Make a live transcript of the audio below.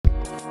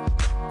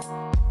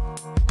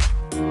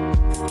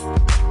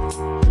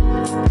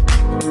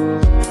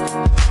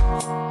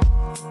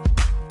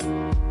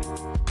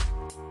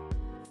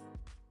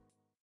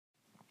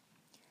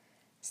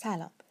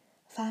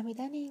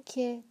فهمیدن این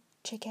که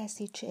چه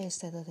کسی چه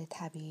استعداد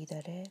طبیعی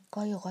داره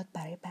گاهی اوقات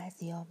برای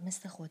بعضیا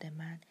مثل خود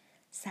من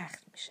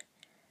سخت میشه.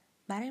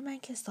 برای من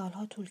که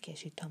سالها طول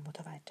کشید تا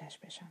متوجهش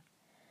بشم.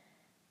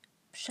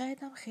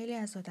 شاید هم خیلی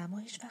از آدم‌ها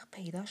هیچ وقت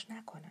پیداش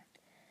نکنن.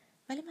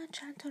 ولی من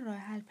چند تا راه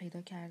حل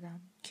پیدا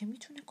کردم که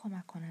میتونه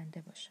کمک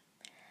کننده باشه.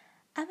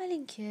 اول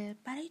اینکه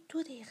برای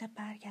 2 دقیقه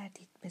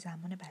برگردید به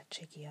زمان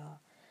بچگی‌ها.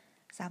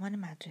 زمان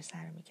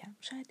مدرسه رو میگم.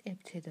 شاید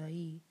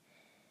ابتدایی.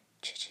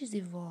 چه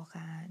چیزی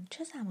واقعاً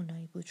چه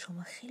زمانایی بود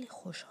شما خیلی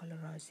خوشحال و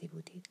راضی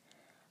بودید؟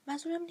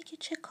 منظورم اینه که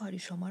چه کاری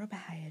شما رو به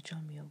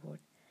هیجان می آورد؟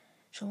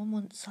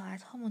 شما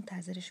ساعتها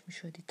منتظرش می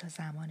شدید تا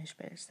زمانش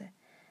برسه.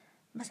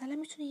 مثلا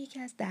میتونه یکی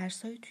از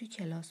درسایی توی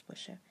کلاس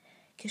باشه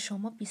که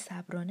شما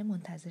بی‌صبرانه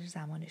منتظر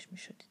زمانش می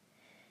شدید.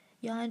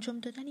 یا انجام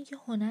دادن یه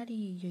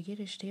هنری یا یه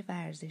رشته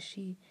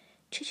ورزشی.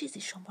 چه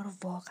چیزی شما رو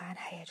واقعاً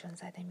هیجان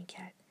زده می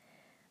کرد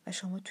و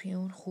شما توی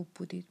اون خوب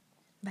بودید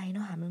و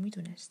اینا همه می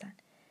دونستن.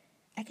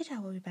 اگه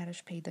جوابی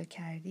براش پیدا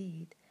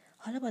کردید،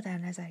 حالا با در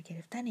نظر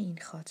گرفتن این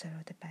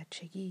خاطرات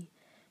بچگی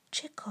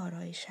چه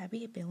کارهای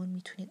شبیه به اون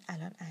میتونید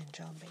الان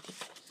انجام بدید؟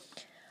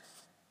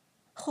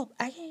 خب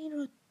اگه این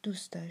رو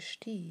دوست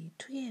داشتی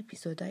توی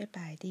اپیزودهای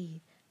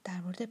بعدی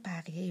در مورد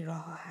بقیه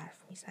راه ها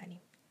حرف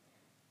میزنیم.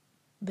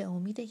 به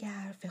امید یه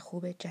حرف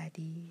خوب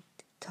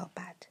جدید تا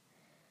بعد.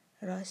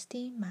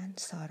 راستی من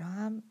سارا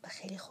هم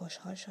خیلی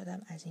خوشحال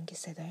شدم از اینکه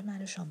صدای من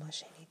رو شما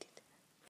شنیدید.